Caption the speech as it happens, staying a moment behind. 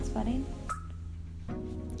sweating?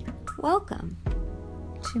 Welcome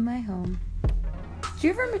to my home.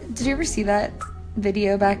 Did you ever see that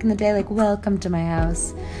video back in the day? Like, welcome to my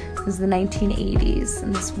house. It was the 1980s,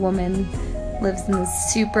 and this woman lives in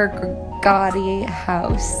this super gaudy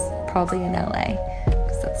house, probably in LA,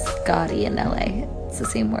 because that's gaudy in LA. It's the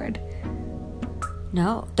same word.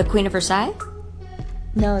 No, The Queen of Versailles?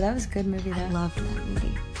 No, that was a good movie, though. I loved that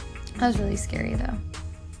movie. That was really scary, though.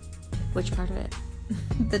 Which part of it?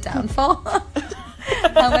 The downfall.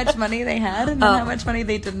 How much money they had and then how much money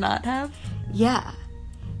they did not have. Yeah.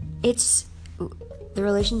 It's the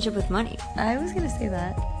relationship with money. I was going to say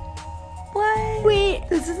that. What? Wait.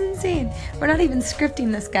 This is insane. We're not even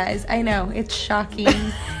scripting this, guys. I know. It's shocking.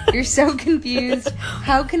 You're so confused.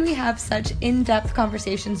 How can we have such in-depth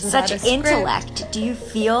conversations without Such a script? intellect. Do you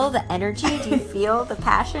feel the energy? Do you feel the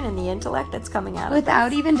passion and the intellect that's coming out of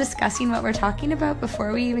Without even discussing what we're talking about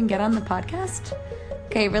before we even get on the podcast?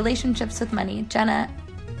 Okay, relationships with money. Jenna,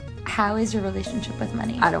 how is your relationship with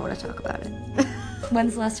money? I don't want to talk about it.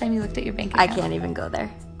 When's the last time you looked at your bank I account? can't even go there.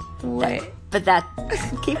 What?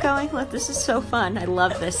 Keep going. Look, this is so fun. I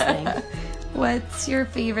love this thing. What's your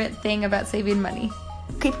favorite thing about saving money?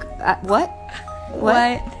 What?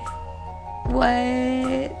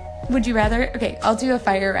 Would you rather? Okay, I'll do a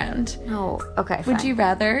fire round. Oh, okay. Would you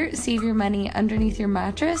rather save your money underneath your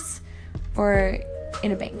mattress or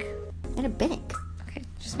in a bank? In a bank? Okay,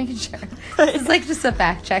 just making sure. It's like just a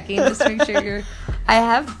fact checking, just to make sure you're. I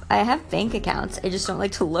have bank accounts. I just don't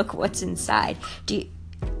like to look what's inside.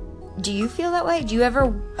 Do you feel that way? Do you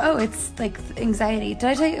ever? Oh, it's like anxiety. Did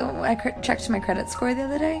I tell you I checked my credit score the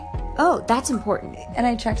other day? Oh, that's important. And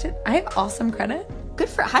I checked it. I have awesome credit. Good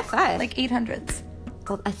for high five. Like 800s.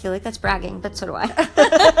 Well, I feel like that's bragging, but so do I.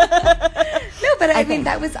 No, but I mean,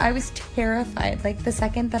 I was terrified. Like, the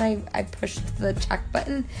second that I pushed the check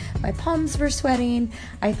button, my palms were sweating.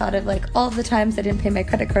 I thought of, like, all the times I didn't pay my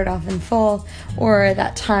credit card off in full, or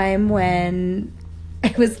that time when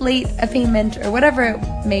I was late a payment, or whatever it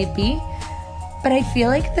may be. But I feel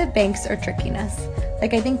like the banks are tricking us.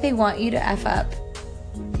 Like, I think they want you to F up,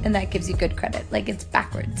 and that gives you good credit. Like, it's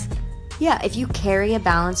backwards. Yeah, if you carry a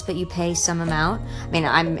balance but you pay some amount. I mean,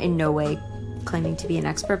 I'm in no way claiming to be an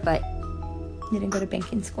expert, but You didn't go to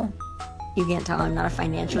banking school. You can't tell I'm not a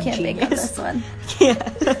financial You can't genius. bank on this one.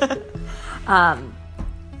 Yeah.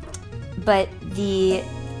 But the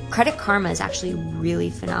Credit Karma is actually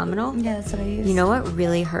really phenomenal. Yeah, that's what I use. You know what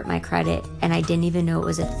really hurt my credit, and I didn't even know it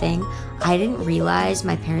was a thing? I didn't realize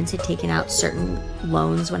my parents had taken out certain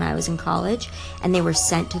loans when I was in college, and they were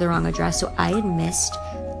sent to the wrong address, so I had missed,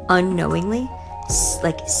 unknowingly,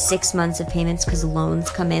 like 6 months of payments because loans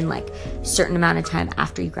come in like a certain amount of time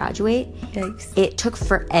after you graduate. Yikes. It took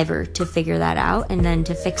forever to figure that out and then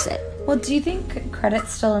to fix it. Well, do you think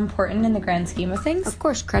credit's still important in the grand scheme of things? Of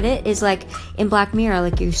course, credit is like in Black Mirror,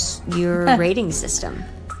 like your rating system.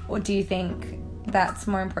 Well, do you think that's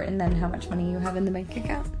more important than how much money you have in the bank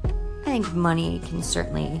account? I think money can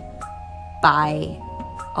certainly buy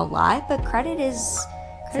a lot, but credit's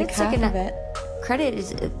Like half of it. Credit is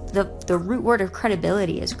the root word of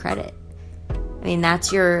credibility is credit. I mean,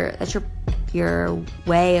 that's your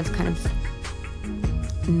way of kind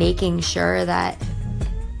of making sure that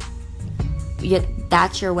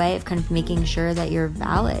that's your way of kind of making sure that you're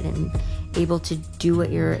valid and able to do what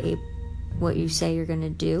you say you're going to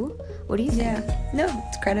do. What do you think? Yeah. No,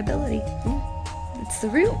 it's credibility. Yeah. It's the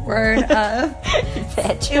root word of...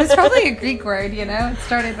 Bitch. It was probably a Greek word, you know? It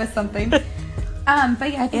started with something.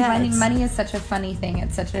 But yeah, I think money is such a funny thing.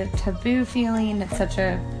 It's such a taboo feeling. It's such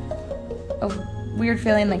a weird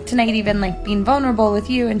feeling. Like tonight, even like being vulnerable with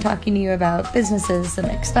you and talking to you about businesses and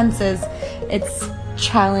expenses, it's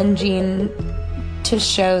challenging to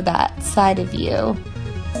show that side of you.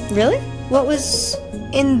 Really? What was...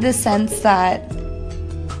 In the sense that,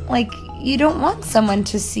 like, you don't want someone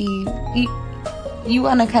to see... You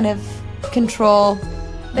want to kind of control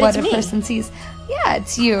what a person sees. Yeah,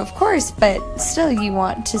 it's you, of course, but still you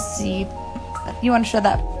want to show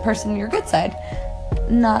that person your good side,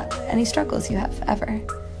 not any struggles you have ever,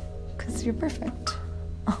 because you're perfect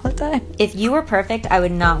all the time. If you were perfect, I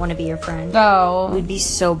would not want to be your friend. No. We'd be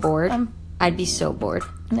so bored. I'd be so bored.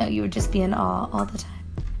 No, you would just be in awe all the time.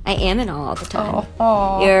 I am in awe all the time.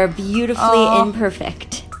 Oh. You're beautifully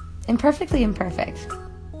imperfect. Imperfectly imperfect.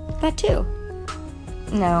 That too.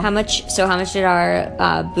 No. How much did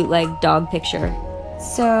our bootleg dog picture?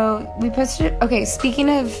 So we posted. Okay, speaking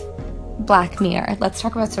of Black Mirror, let's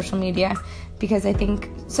talk about social media, because I think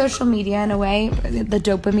social media, in a way, the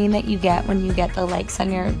dopamine that you get when you get the likes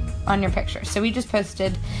on your picture. So we just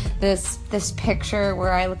posted this picture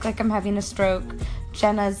where I look like I'm having a stroke.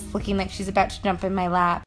 Jenna's looking like she's about to jump in my lap.